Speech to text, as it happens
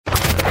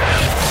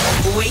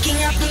Waking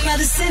up the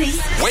Mother City.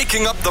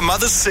 Waking up the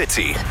Mother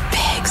City.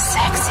 Big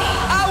Sexy.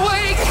 I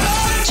wake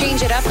up.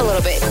 Change it up a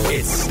little bit.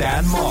 It's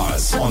Stan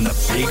Mars on the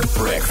Big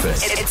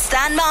Breakfast. It's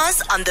Stan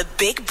Mars on the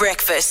Big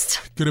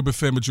Breakfast. Good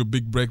FM at your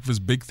Big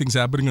Breakfast. Big things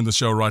happening on the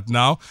show right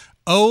now.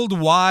 Old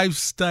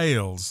wives'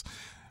 tales.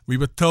 We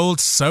were told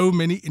so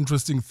many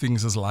interesting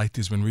things as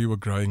lighties when we were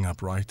growing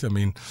up, right? I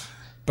mean,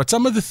 but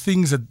some of the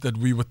things that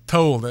we were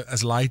told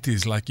as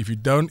lighties, like if you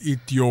don't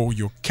eat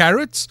your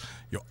carrots,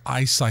 your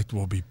eyesight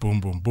will be boom,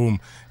 boom, boom.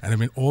 And I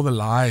mean, all the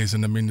lies.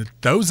 And I mean,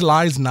 those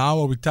lies now,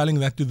 are we telling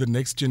that to the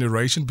next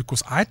generation?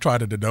 Because I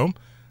tried it at home.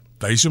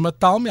 They should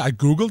tell me. I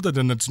Googled it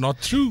and it's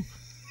not true.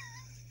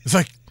 It's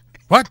like,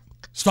 what?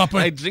 Stop it.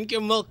 I drink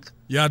your milk.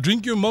 Yeah,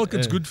 drink your milk.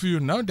 It's good for you.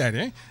 No,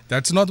 Daddy.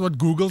 That's not what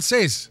Google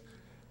says.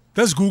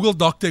 Does Google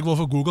Doc take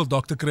over Google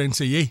Dr. Cray and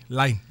say, hey,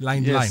 line.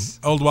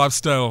 Old wives'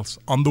 tales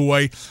on the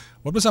way.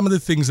 What were some of the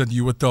things that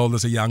you were told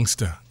as a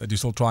youngster that you're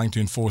still trying to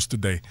enforce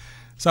today?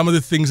 Some of the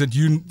things that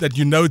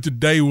you know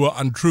today were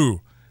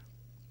untrue.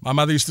 My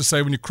mother used to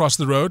say when you cross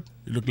the road,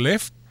 you look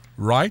left,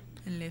 right,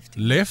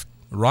 left,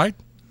 right,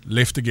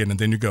 left again, and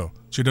then you go.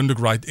 So you don't look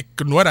right. Ek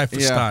kan nooit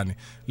verstaan nie.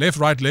 Left,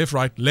 right,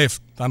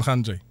 left. Dan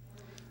gaan jy.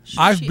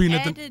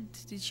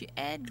 Did she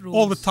add rules?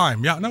 All the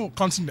time. Yeah, no,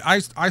 constantly.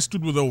 I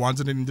stood with her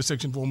once in an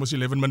intersection for almost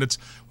 11 minutes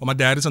while my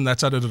dad is on that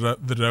side of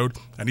the road,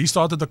 and he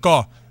started the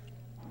car.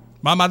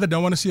 My mother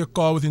don't want to see a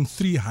car within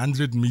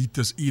 300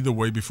 meters either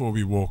way before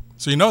we walk.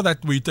 So you know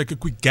that we take a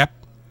quick gap.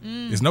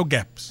 There's no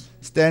gaps.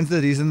 Stands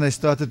the reason they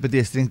started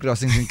pedestrian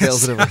crossings in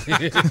Kuils River.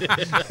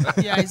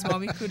 Yeah, his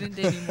mommy couldn't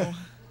anymore.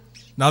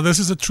 Now this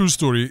is a true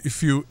story.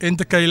 If you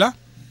enter Kayla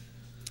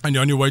and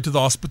you're on your way to the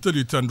hospital,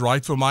 you turn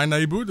right for my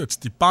neighborhood. That's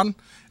Tipan.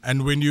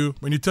 And when you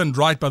turn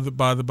right by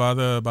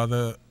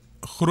the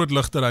Groot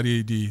Ligter,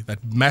 that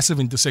massive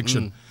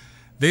intersection,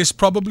 there's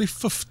probably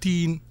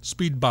 15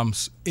 speed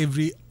bumps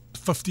every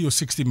 50 or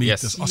 60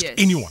 meters. Yes. Ask Yes.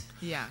 anyone.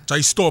 Yeah.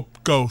 Say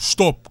stop, go,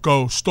 stop,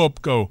 go,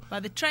 stop, go.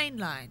 By the train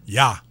line.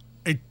 Yeah.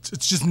 It's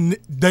just,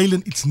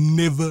 Dalen, it's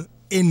never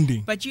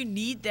ending. But you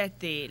need that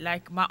there.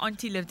 Like, my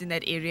auntie lived in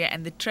that area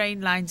and the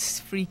train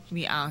lines freaked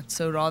me out.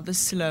 So rather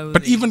slow.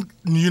 But there. even,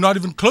 you're not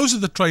even close to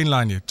the train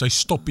line yet. Say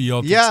stop here.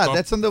 Yeah, stop.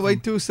 that's on the way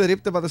to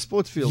Sarepta by the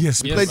sports field.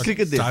 Yes, We played but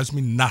cricket it there. drives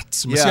me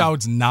nuts. We Yeah. see how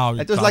it's now.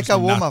 It was like drives a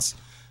me warm-up. nuts.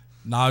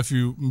 Now, if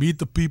you meet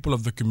the people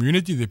of the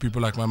community, the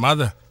people like my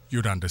mother,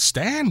 you'd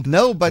understand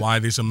No, but- why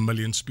there's a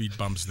million speed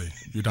bumps there.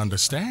 You'd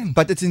understand.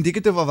 But it's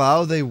indicative of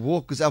how they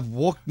walk, because I've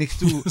walked next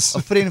to Yes.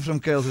 a friend from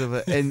Kuils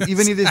River, and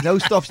even if there's no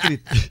stop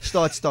street,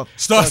 stop. Stop.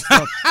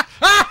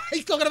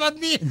 He's talking about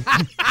me.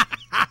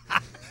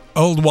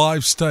 Old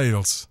wives'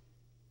 tales.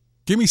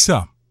 Give me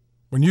some.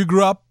 When you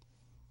grew up,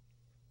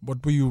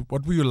 what were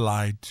you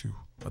lied to?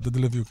 Wat het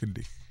hulle vir jou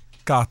gedig?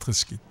 Kaart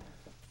geskiet.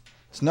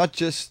 It's not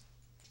just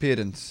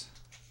parents,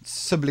 it's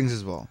siblings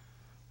as well.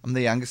 I'm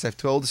the youngest. I have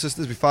 2 older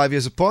sisters. We're 5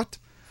 years apart,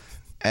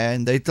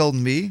 and they told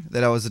me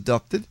that I was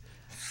adopted,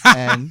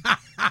 and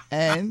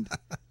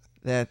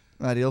that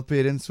my real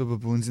parents were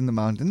baboons in the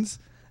mountains,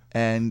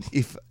 and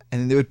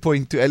they would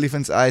point to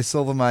elephant's eye,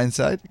 silver mine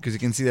side, because you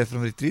can see that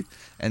from retreat,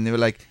 and they were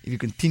like, if you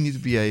continue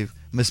to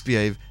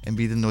misbehave, and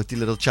be the naughty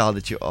little child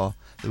that you are,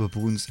 the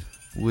baboons,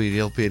 who your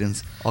real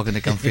parents, are going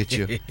to come fetch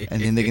you,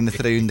 and then they're going to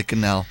throw you in the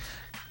canal.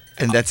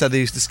 And that's how they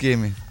used to scare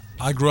me.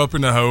 I grew up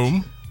in a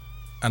home,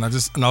 and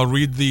I'll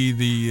read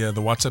the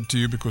WhatsApp to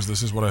you because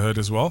this is what I heard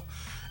as well.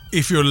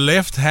 If your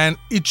left hand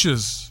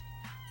itches,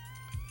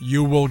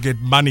 you will get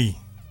money.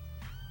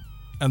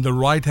 And the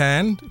right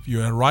hand, if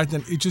your right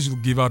hand itches,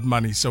 you'll give out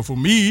money. So for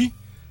me,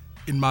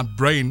 in my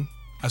brain,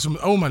 I assumed,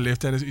 my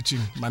left hand is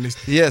itching. Money.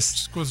 Yes.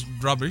 Just because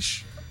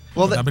rubbish.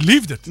 Well, But I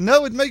believed it.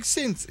 No, it makes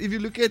sense. If you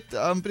look at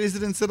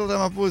President Cyril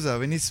Ramaphosa,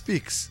 when he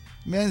speaks,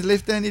 man's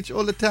left hand itch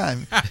all the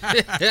time.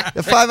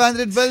 The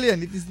 500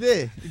 billion, it is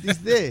there.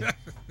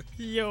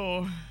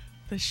 Yo,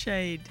 the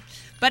shade.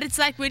 But it's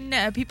like when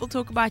people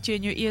talk about you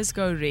and your ears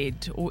go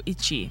red or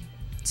itchy.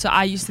 So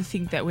I used to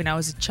think that when I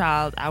was a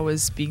child, I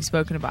was being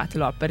spoken about a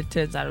lot, but it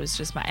turns out it was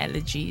just my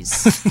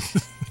allergies.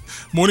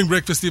 Morning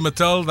breakfast team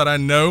Mattel that I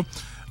know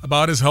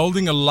about is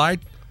holding a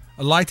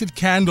lighted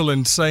candle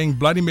and saying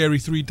Bloody Mary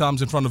 3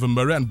 times in front of a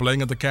mirror and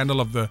blowing at the candle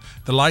of the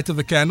light of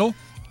the candle,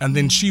 and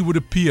then she would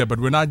appear.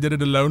 But when I did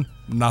it alone,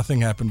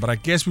 nothing happened. But I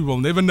guess we will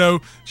never know.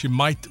 She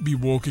might be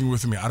walking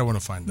with me. I don't want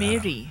to find that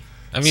out. Mary.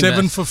 I mean,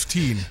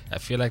 7:15. I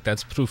feel like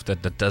that's proof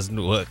that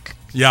doesn't work.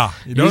 Yeah,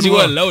 you don't Use you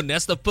work. alone.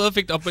 That's the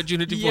perfect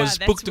opportunity for a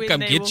spook that's to when come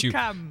they get will you.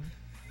 come.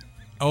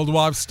 Old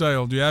wives'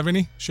 tale. Do you have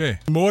any? Share.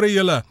 More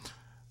julle.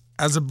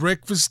 As a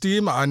breakfast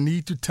team, I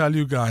need to tell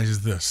you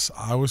guys this.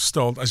 I was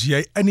told, as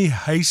jy in die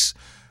huis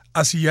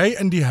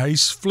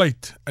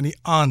fluit in die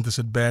aand, is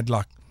it bad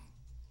luck.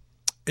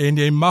 En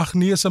jy mag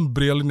nie eens 'n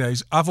bril in die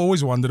huis. I've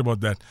always wondered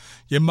about that.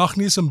 Jy mag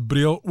nie eens 'n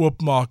bril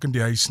oopmaak in die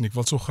huis nie. Ek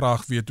wil so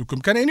graag weet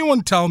hoekom. Can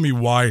anyone tell me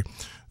why?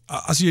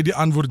 As jy die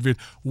antwoord weet,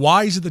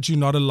 why is it that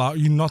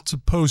you're not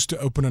supposed to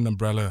open an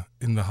umbrella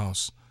in the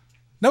house?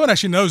 No one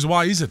actually knows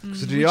why, is it?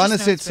 So Rihanna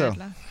said so.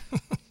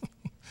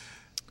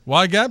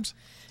 Why, Gabs?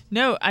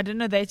 No, I don't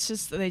know. They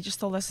just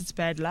told us it's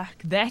bad luck.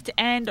 That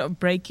and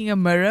breaking a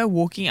mirror,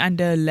 walking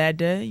under a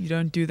ladder. You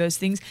don't do those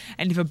things.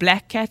 And if a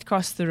black cat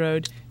crosses the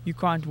road, you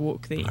can't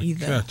walk there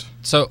either. Cat.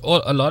 So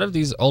a lot of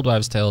these old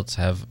wives' tales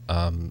have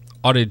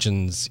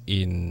origins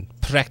in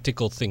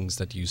practical things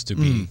that used to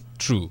be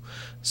true.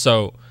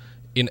 So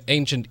in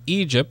ancient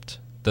Egypt,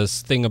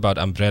 this thing about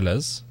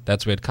umbrellas,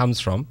 that's where it comes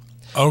from.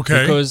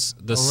 Okay. Because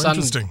the sun,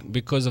 interesting.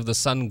 because of the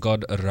sun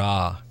god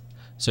Ra.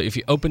 So if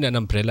you open an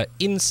umbrella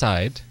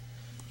inside,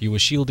 you were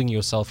shielding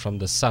yourself from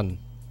the sun,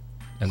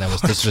 and that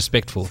was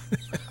disrespectful.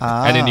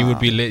 And then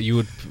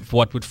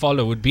what would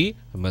follow would be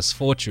a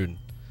misfortune,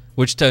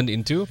 which turned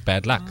into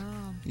bad luck.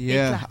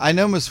 Yeah, I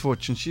know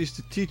Misfortune. She used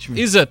to teach me.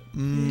 Is it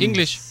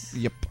English?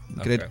 Yep,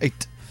 grade Okay.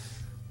 8.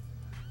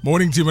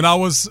 Morning team. When I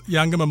was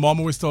younger, my mom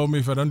always told me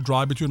if I don't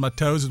dry between my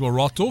toes, it will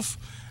rot off,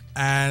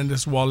 and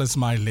as well as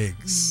my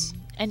legs.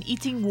 And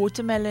eating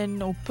watermelon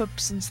or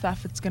pips and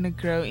stuff, it's going to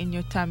grow in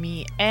your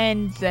tummy.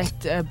 And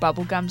that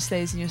bubble gum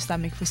stays in your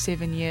stomach for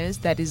 7 years.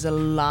 That is a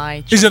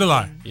lie. Is it a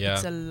lie? children. Yeah.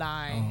 It's a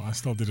lie. Oh, I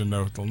still didn't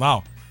know it till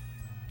now.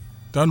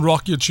 Don't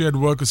rock your chair at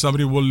work or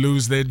somebody will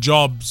lose their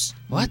jobs.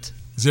 What?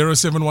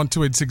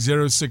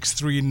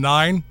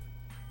 0712860639.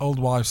 Old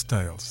wives'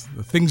 tales.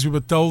 The things we were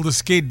told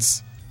as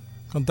kids.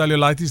 Can't tell your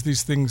lighties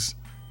these things.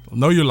 They'll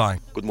know you're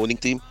lying. Good morning,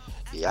 team.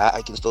 Yeah,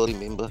 I can still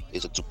remember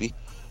as a choppy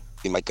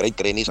in my great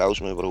granny's house,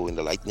 my bro, when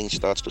the lightning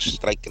starts to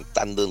strike and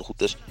thunder and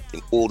goodness,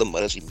 then all the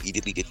mirrors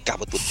immediately get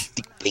covered with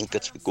thick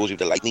blankets, because if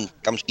the lightning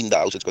comes in the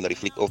house, it's going to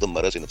reflect off the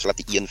mirrors, and it's like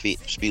the een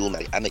spiel na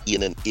die ander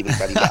een, and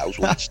everybody in the house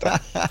will get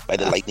struck by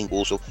the lightning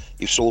also.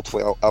 If salt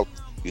fell out,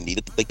 you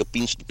needed to take a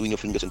pinch between your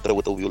fingers and throw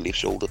it over your left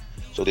shoulder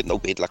so that no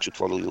bad luck should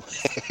follow you.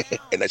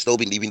 And I still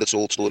believe in the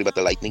salt story, but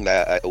the lightning,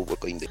 I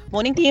overcame it.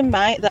 Morning team,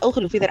 the ou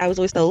geloofie that I was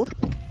always told.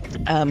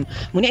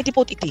 Moenie uit die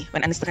pot eet nie,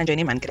 want anders gaan jy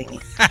nie 'n man kry nie.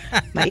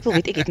 Maar ek wil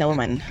weet ek het nou 'n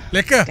man.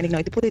 Lekker. Kan ek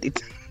nou uit die pot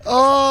eet?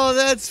 Oh,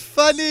 that's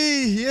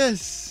funny.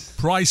 Yes.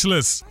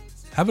 Priceless.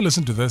 Have a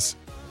listen to this.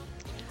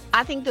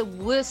 I think the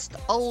worst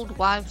old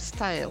wives'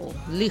 tale,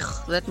 lich,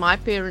 that my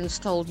parents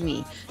told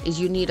me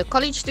is you need a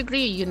college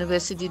degree, a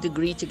university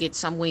degree to get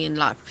somewhere in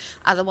life.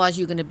 Otherwise,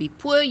 you're going to be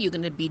poor, you're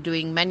going to be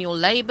doing manual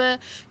labor,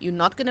 you're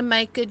not going to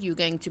make it, you're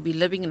going to be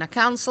living in a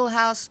council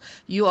house,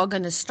 you are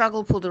going to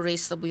struggle for the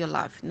rest of your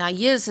life. Now,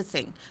 here's the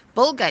thing.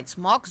 Bill Gates,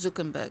 Mark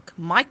Zuckerberg,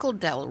 Michael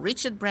Dell,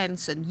 Richard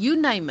Branson, you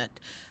name it,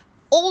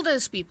 all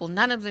those people,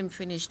 none of them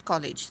finished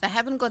college. They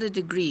haven't got a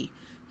degree.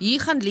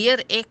 Hier gaan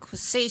leer ek vir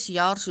 6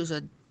 jaar soos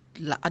 'n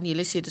aan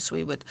julle sê dit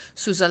sweet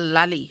soos 'n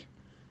lolly.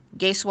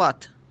 Guess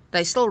what?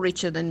 They're still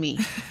richer than me.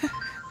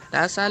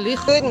 That's a lig.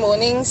 Good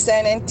morning,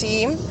 Stan and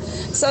team.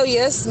 So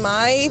yes,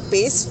 my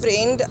best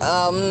friend,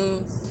 I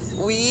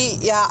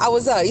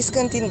was a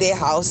huiskind in their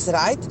house,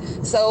 right?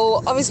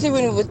 So obviously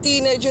when we were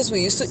teenagers,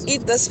 we used to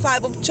eat this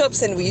 5 of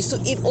chips, and we used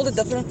to eat all the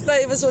different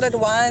flavors all at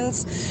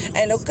once.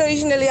 And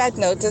occasionally I'd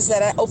notice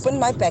that I opened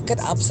my packet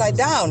upside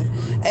down.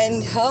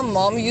 And her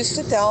mom used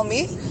to tell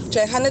me,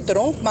 jy gaan 'n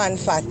dronk man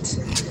vat.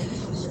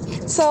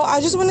 So I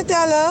just want to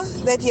tell her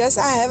that yes,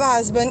 I have a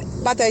husband,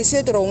 but I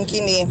said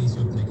dronky nie.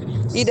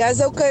 He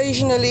does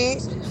occasionally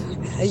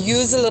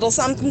use a little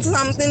something,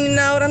 you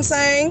know what I'm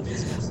saying?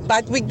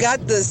 But we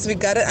got this. We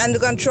got it under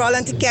control.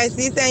 Auntie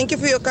Kathy, thank you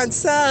for your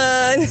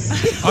concern.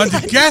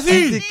 Auntie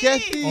Kathy! Auntie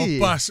Kathy.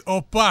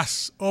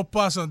 Oppas,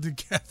 Auntie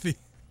Kathy.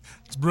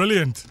 It's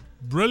brilliant.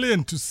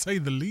 Brilliant, to say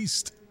the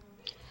least.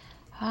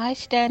 Hi,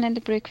 Stan and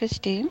the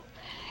breakfast team.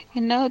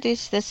 You know,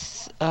 there's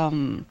this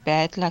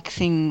bad luck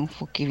thing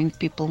for giving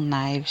people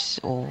knives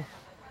or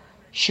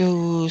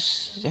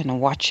shoes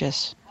and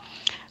watches.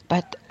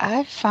 But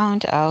I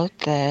found out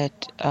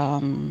that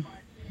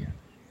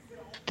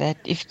that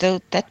if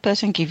that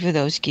person gives you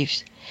those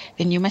gifts,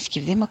 then you must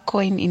give them a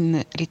coin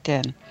in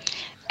return,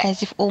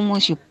 as if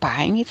almost you're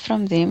buying it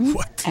from them.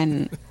 What?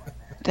 And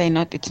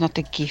it's not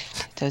a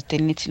gift. So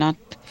then it's not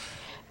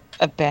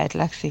a bad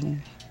luck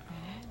thing.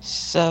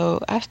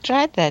 So I've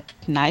tried that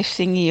knife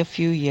thingy a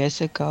few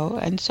years ago,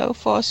 and so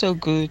far so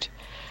good.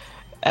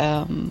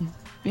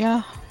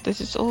 This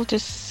is all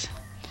just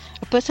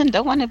a person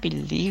don't want to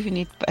believe in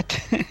it,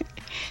 but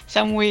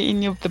somewhere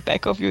in the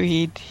back of your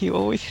head, you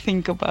always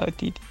think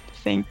about it.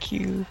 Thank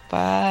you.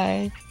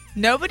 Bye.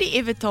 Nobody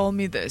ever told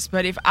me this,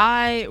 but if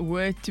I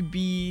were to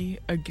be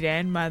a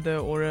grandmother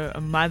or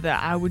a mother,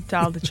 I would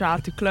tell the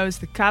child to close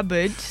the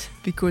cupboard,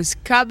 because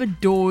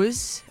cupboard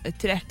doors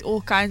attract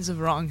all kinds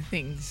of wrong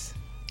things.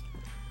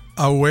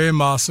 Aware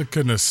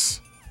massacreness.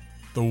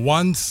 The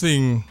one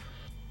thing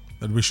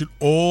that we should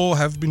all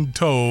have been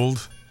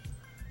told,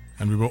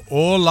 and we were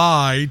all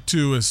lied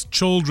to as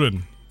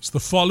children, is the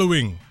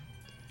following.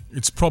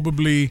 It's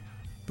probably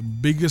the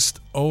biggest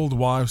old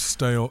wives'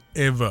 tale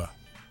ever.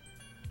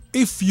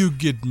 If you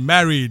get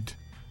married,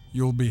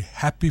 you'll be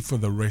happy for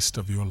the rest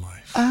of your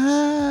life.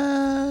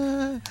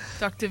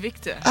 Dr.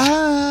 Victor.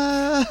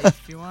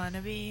 If you want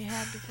to be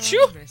happy for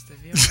the rest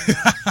of your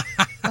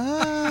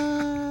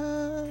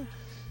life.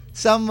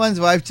 Someone's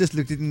wife just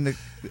looked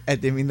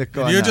at them in the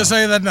car. You just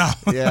say that now.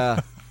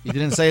 Yeah. You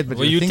didn't say it, but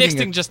Were you're you thinking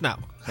texting it. just now?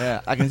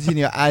 Yeah, I can see in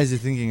your eyes you're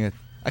thinking it.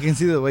 I can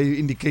see the way you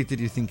indicated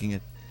you're thinking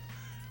it.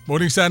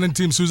 Morning Standard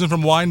team. Susan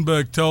from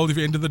Wynberg told if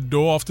you enter the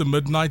door after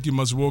midnight, you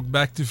must walk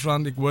back to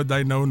front. Ek hoor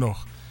jy nou nog.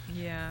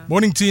 Yeah.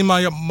 Morning team.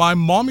 My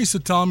mom used to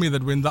tell me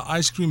that when the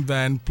ice cream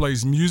van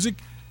plays music,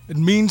 it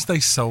means they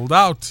sold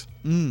out.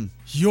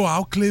 Yo,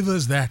 how clever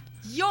is that?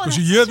 Because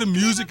you hear the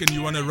music and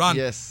you want to run.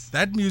 Yes.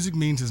 That music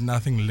means there's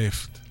nothing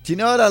left. Do you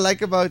know what I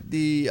like about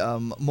the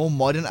more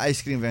modern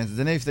ice cream vans? I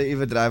don't know if they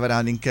ever drive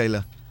around in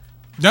Kayla.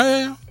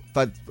 Yeah.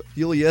 But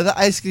you'll hear the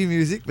ice cream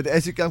music, but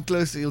as you come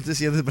closer, you'll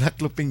just hear the brak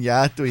klopping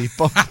ja to hip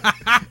hop.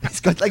 It's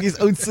got like his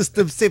own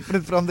system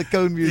separate from the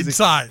cone music.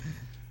 Inside.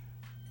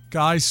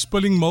 Guys,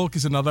 spilling milk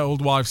is another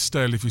old wives'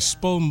 tale. If you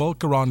spill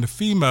milk around a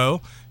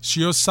female,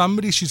 she or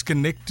somebody she's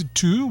connected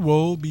to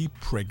will be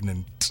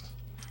pregnant.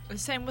 The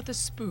same with a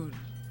spoon.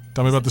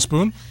 Tell me about the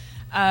spoon.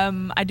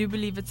 I do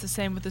believe it's the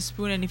same with a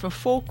spoon, and if a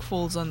fork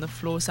falls on the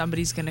floor,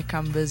 somebody's going to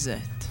come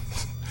visit.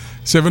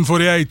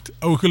 748,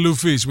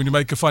 Ogeloofies. When you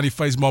make a funny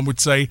face, mom would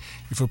say,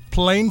 if a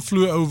plane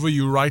flew over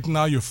you right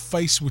now, your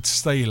face would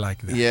stay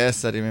like that.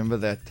 Yes, I remember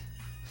that.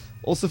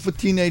 Also for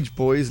teenage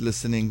boys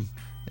listening,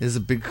 there's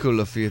a big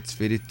Geloofi. It's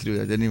very true.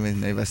 I didn't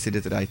even know if I said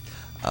it right.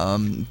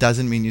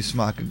 Doesn't mean you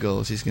smack a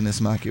girl. She's going to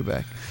smack you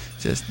back.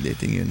 Just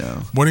letting you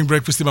know. Morning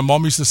breakfast. My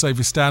mom used to say, if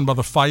you stand by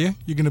the fire,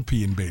 you're going to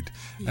pee in bed.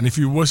 Yeah. And if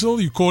you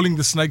whistle, you're calling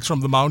the snakes from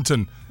the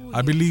mountain.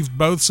 I believed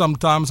both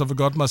sometimes. I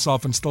forgot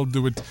myself and still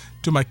do it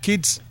to my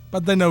kids,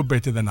 but they know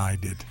better than I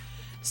did.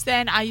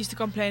 Stan, I used to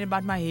complain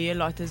about my hair a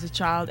lot as a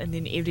child, and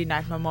then every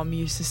night my mom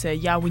used to say,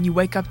 yeah, when you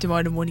wake up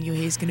tomorrow morning, your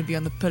hair's going to be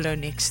on the pillow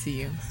next to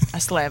you. I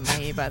still have my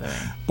hair, by the way.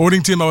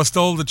 Boarding team, I was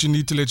told that you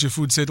need to let your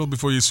food settle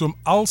before you swim,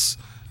 else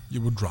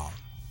you would drown.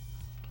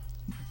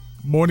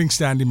 Morning,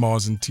 Standy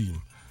Mars and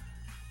team.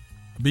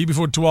 Be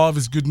before 12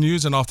 is good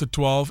news, and after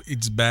 12,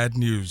 it's bad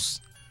news.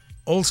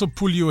 Also,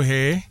 pull your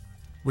hair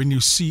when you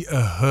see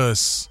a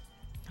hearse.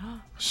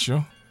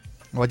 Sure.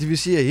 What if you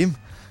see him?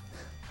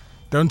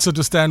 Don't sit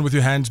or stand with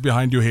your hands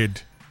behind your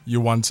head.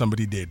 You want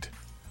somebody dead.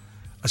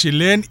 As jy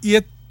lê en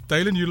eet,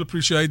 Dylan, you'll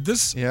appreciate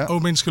this. Yeah. Ou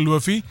mens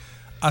geloofie,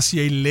 as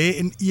jy lê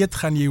en eet,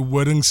 gaan jy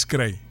horings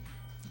kry.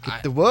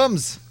 Get the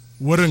worms.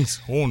 Horings,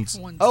 horns.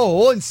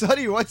 Oh, horns.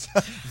 Sorry, what's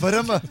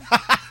Wurme?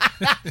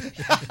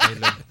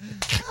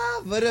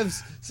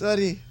 Wurms.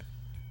 Sorry.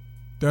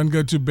 Don't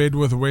go to bed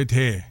with wet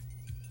hair.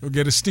 You'll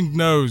get a stink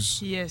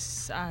nose.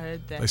 Yes, I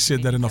heard that. They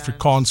said that in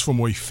Afrikaans vir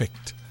mooi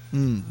effect.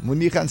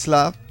 Moenie gaan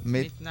slaap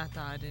met natte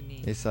hare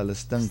nie. Jy sal 'n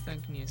stink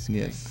neus.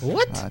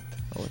 What?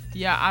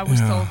 Yeah, I was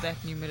told that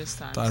numerous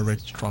times.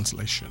 Direct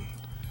translation.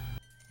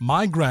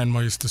 My grandma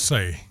used to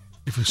say,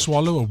 if you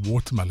swallow a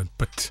watermelon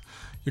pit,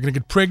 you're going to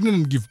get pregnant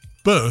and give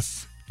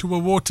birth to a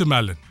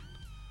watermelon.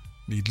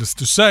 Needless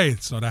to say,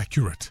 it's not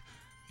accurate.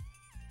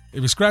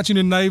 If you scratch in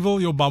your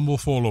navel, your bum will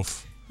fall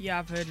off. Yeah,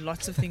 I've heard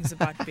lots of things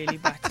about belly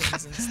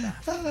buttons and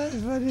stuff. That's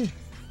funny.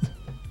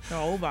 The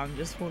whole bum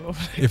just fall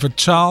off. If a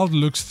child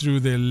looks through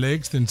their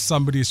legs, then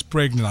somebody is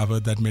pregnant. I've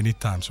heard that many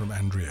times from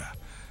Andrea.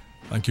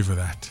 Thank you for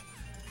that.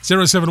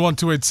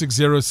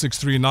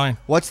 0712860639.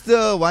 What's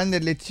the one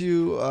that lets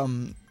you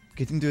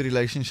get into a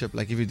relationship?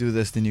 Like if you do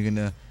this, then you're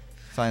gonna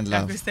find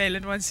love. Because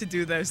Talon wants to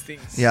do those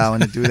things. Yeah, I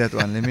want to do that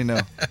one. Let me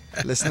know.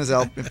 Listeners,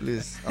 help me,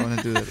 please. I want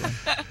to do that one.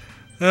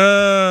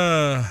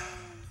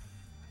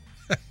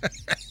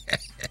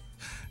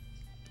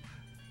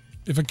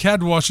 If a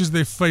cat washes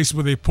their face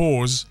with their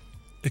paws,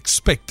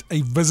 expect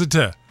a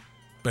visitor.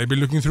 Baby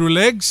looking through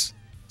legs?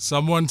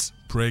 Someone's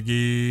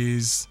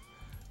preggies.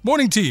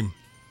 Morning team.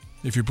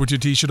 If you put your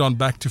t-shirt on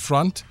back to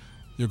front,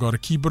 you got to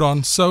keep it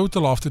on so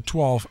till after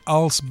 12,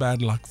 else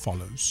bad luck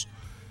follows.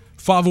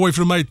 5 away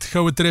from 8,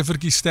 goue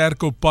treffertjie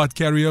sterk op pad,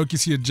 karaoke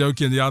see a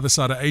joke on the other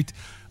side of 8.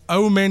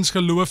 Ou mens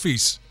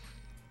geloofies.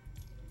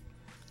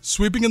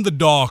 Sweeping in the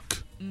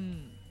dark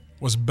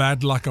was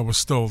bad luck, I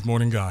was told.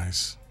 Morning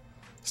guys.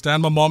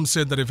 Stan, my mom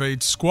said that if I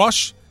eat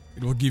squash,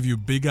 it will give you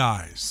big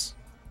eyes.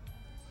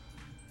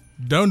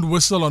 Don't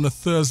whistle on a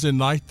Thursday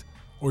night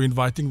or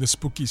inviting the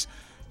spookies.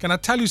 Can I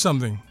tell you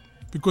something?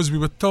 Because we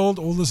were told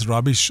all this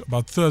rubbish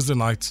about Thursday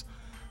nights,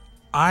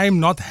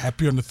 I'm not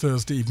happy on a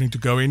Thursday evening to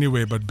go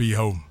anywhere but be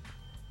home.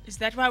 Is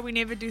that why we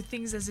never do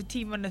things as a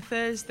team on a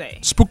Thursday?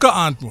 Spooker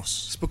aand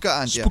mos. Spooker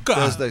aand, yeah. Spooker aand.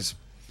 Thursdays.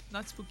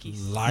 Not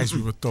spookies. Lies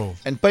we were told.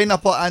 And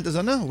pineapple aand is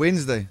on a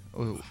Wednesday.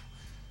 Oh.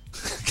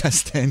 Can't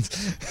stand.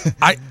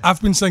 I've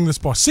been saying this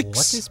for 6.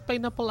 What is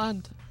pineapple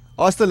ant?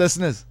 Ask the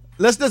listeners.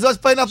 Listeners, what's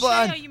pineapple Shay,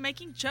 ant? are you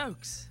making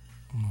jokes?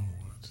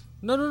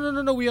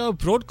 No. We are a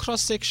broad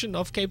cross section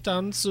of Cape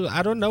Town, so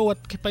I don't know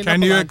what pineapple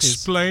Can you ant is.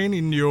 explain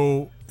in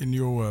your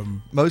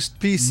most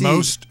PC,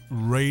 most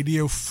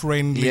radio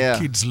friendly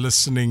kids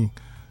listening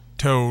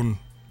tone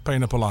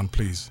pineapple ant,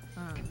 please?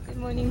 Good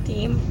morning,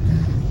 team.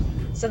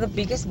 So the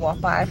biggest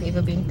whopper I've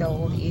ever been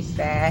told is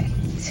that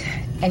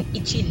an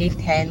itchy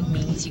left hand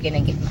means you're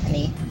gonna get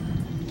money.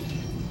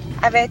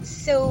 I've had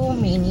so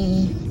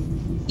many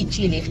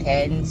itchy left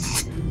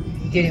hands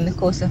during the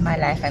course of my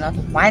life, and not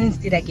once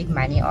did I get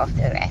money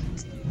after that.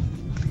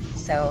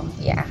 So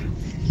yeah,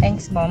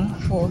 thanks mom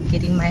for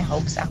getting my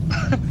hopes up.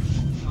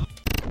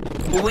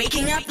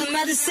 Waking up the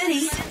Mother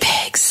City.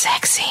 Big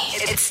Sexy.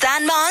 It's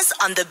Stan Mars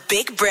on the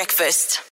Big Breakfast.